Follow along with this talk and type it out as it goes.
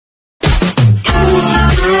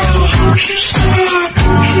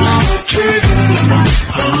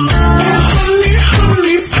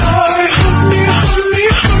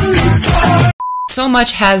So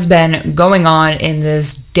much has been going on in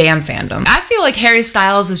this damn fandom. I feel like Harry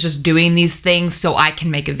Styles is just doing these things so I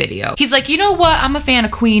can make a video. He's like, you know what? I'm a fan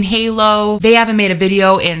of Queen Halo. They haven't made a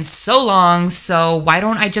video in so long, so why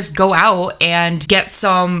don't I just go out and get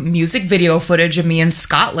some music video footage of me in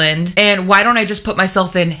Scotland? And why don't I just put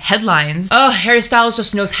myself in headlines? Oh, Harry Styles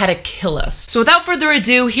just knows how to kill us. So without further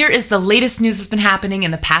ado, here is the latest news that's been happening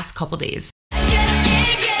in the past couple days.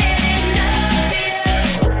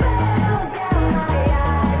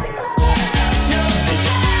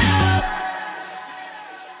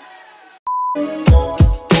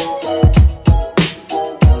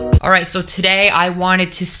 Alright, so today I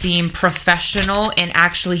wanted to seem professional and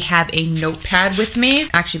actually have a notepad with me.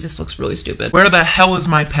 Actually, this looks really stupid. Where the hell is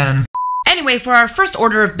my pen? Anyway, for our first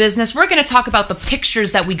order of business, we're going to talk about the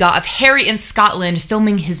pictures that we got of Harry in Scotland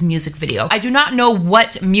filming his music video. I do not know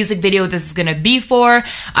what music video this is going to be for.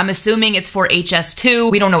 I'm assuming it's for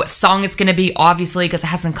HS2. We don't know what song it's going to be, obviously, because it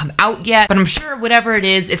hasn't come out yet. But I'm sure whatever it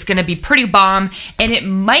is, it's going to be pretty bomb. And it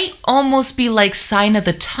might almost be like Sign of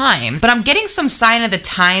the Times. But I'm getting some Sign of the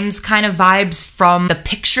Times kind of vibes from the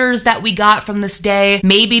pictures that we got from this day.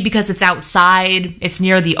 Maybe because it's outside, it's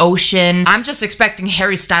near the ocean. I'm just expecting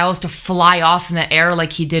Harry Styles to fly off in the air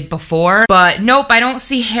like he did before. But nope, I don't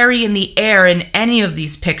see Harry in the air in any of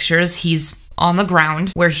these pictures. He's on the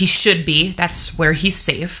ground where he should be. That's where he's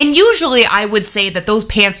safe. And usually I would say that those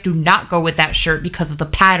pants do not go with that shirt because of the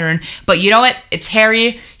pattern, but you know what? It's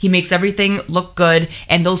Harry. He makes everything look good,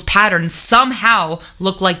 and those patterns somehow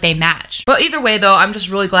look like they match. But either way though, I'm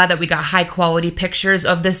just really glad that we got high quality pictures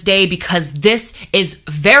of this day because this is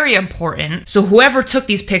very important. So whoever took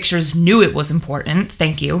these pictures knew it was important.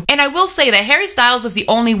 Thank you. And I will say that Harry Styles is the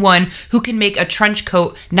only one who can make a trench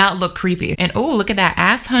coat not look creepy. And oh, look at that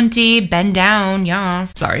ass hunty, bend down.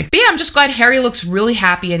 Yes. Sorry. But yeah, I'm just glad Harry looks really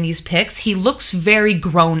happy in these pics. He looks very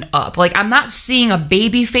grown up. Like, I'm not seeing a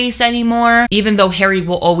baby face anymore, even though Harry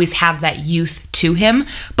will always have that youth to him.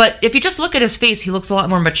 But if you just look at his face, he looks a lot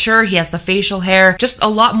more mature. He has the facial hair, just a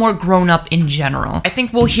lot more grown up in general. I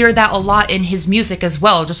think we'll hear that a lot in his music as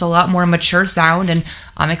well, just a lot more mature sound, and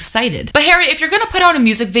I'm excited. But Harry, if you're gonna put out a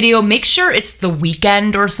music video, make sure it's the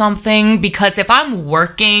weekend or something, because if I'm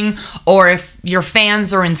working or if your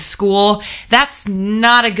fans are in school, that's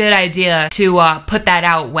not a good idea to put that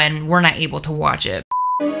out when we're not able to watch it.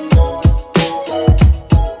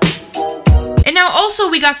 And now also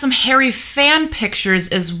we got some Harry fan pictures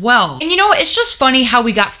as well. And you know, it's just funny how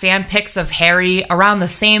we got fan pics of Harry around the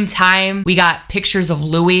same time we got pictures of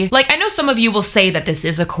Louis. Like, I know some of you will say that this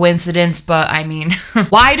is a coincidence, but I mean,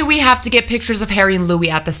 why do we have to get pictures of Harry and Louis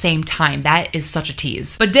at the same time? That is such a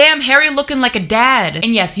tease. But damn, Harry looking like a dad.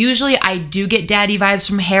 And yes, usually I do get daddy vibes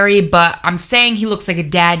from Harry, but I'm saying he looks like a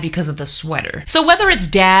dad because of the sweater. So whether it's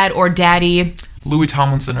dad or daddy, Louis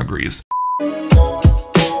Tomlinson agrees.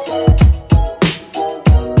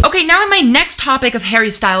 Okay, now in my next topic of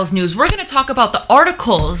Harry Styles news, we're going to talk about the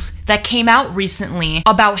articles that came out recently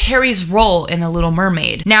about Harry's role in The Little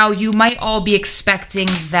Mermaid. Now, you might all be expecting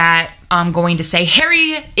that I'm going to say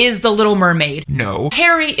Harry is the Little Mermaid. No.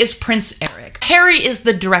 Harry is Prince Eric. Harry is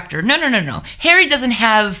the director. No. Harry doesn't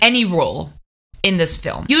have any role in this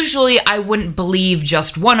film. Usually I wouldn't believe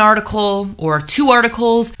just one article or two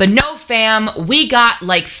articles, but no fam, we got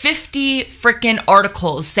like 50 freaking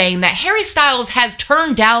articles saying that Harry Styles has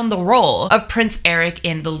turned down the role of Prince Eric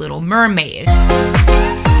in The Little Mermaid.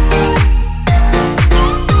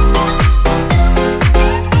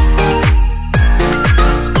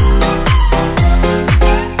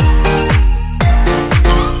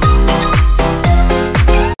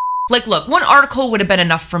 Like, look, one article would have been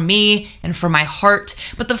enough for me and for my heart,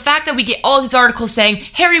 but the fact that we get all these articles saying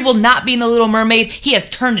Harry will not be in The Little Mermaid, he has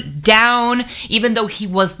turned it down, even though he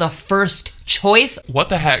was the first choice. What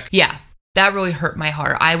the heck? Yeah. That really hurt my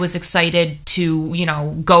heart. I was excited to, you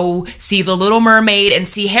know, go see The Little Mermaid and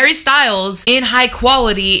see Harry Styles in high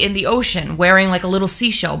quality in the ocean, wearing like a little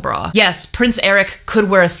seashell bra. Yes, Prince Eric could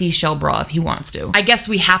wear a seashell bra if he wants to. I guess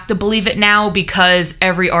we have to believe it now because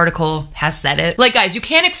every article has said it. Like, guys, you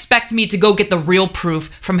can't expect me to go get the real proof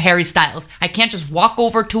from Harry Styles. I can't just walk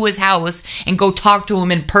over to his house and go talk to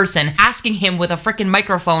him in person, asking him with a freaking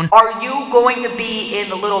microphone, "Are you going to be in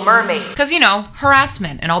The Little Mermaid?" Because, you know,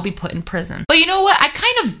 harassment, and I'll be put in prison. But you know what? I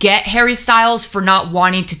kind of get Harry Styles for not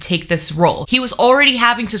wanting to take this role. He was already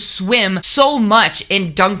having to swim so much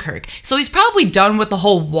in Dunkirk, so he's probably done with the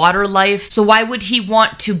whole water life. So why would he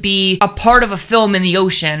want to be a part of a film in the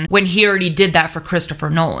ocean when he already did that for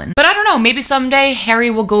Christopher Nolan? But I don't know, maybe someday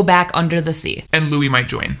Harry will go back under the sea. And Louis might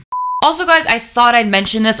join. Also, guys, I thought I'd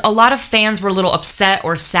mention this. A lot of fans were a little upset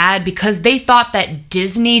or sad because they thought that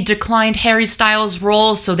Disney declined Harry Styles'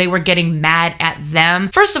 role, so they were getting mad at them.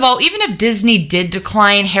 First of all, even if Disney did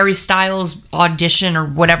decline Harry Styles' audition or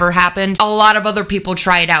whatever happened, a lot of other people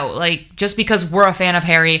tried out. Like, just because we're a fan of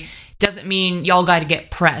Harry doesn't mean y'all gotta get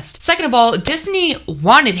pressed. Second of all, Disney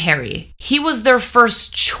wanted Harry. He was their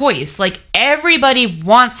first choice. Like, everybody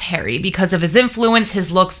wants Harry because of his influence,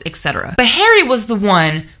 his looks, etc. But Harry was the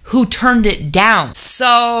one who turned it down.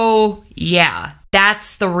 So, yeah.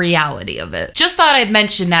 That's the reality of it. Just thought I'd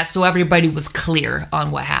mention that so everybody was clear on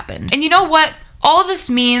what happened. And you know what? All this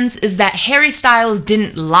means is that Harry Styles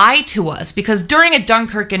didn't lie to us, because during a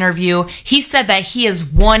Dunkirk interview, he said that he is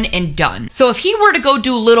one and done. So if he were to go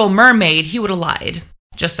do Little Mermaid, he would have lied.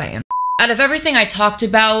 Just saying. Out of everything I talked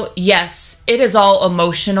about, yes, it is all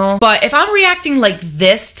emotional, but if I'm reacting like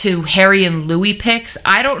this to Harry and Louis pics,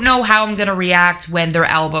 I don't know how I'm gonna react when their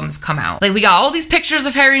albums come out. Like, we got all these pictures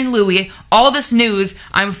of Harry and Louis, all this news,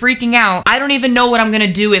 I'm freaking out. I don't even know what I'm gonna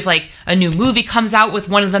do if, like, a new movie comes out with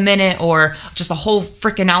one of them in it, or just a whole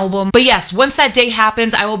freaking album. But yes, once that day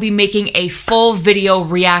happens, I will be making a full video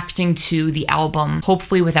reacting to the album,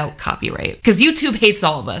 hopefully without copyright, because YouTube hates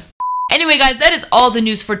all of us. Anyway, guys, that is all the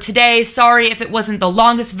news for today. Sorry if it wasn't the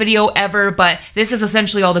longest video ever, but this is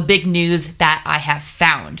essentially all the big news that I have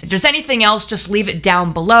found. If there's anything else, just leave it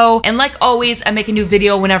down below. And like always, I make a new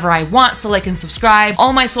video whenever I want, so like and subscribe.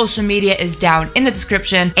 All my social media is down in the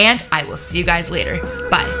description, and I will see you guys later.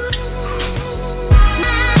 Bye.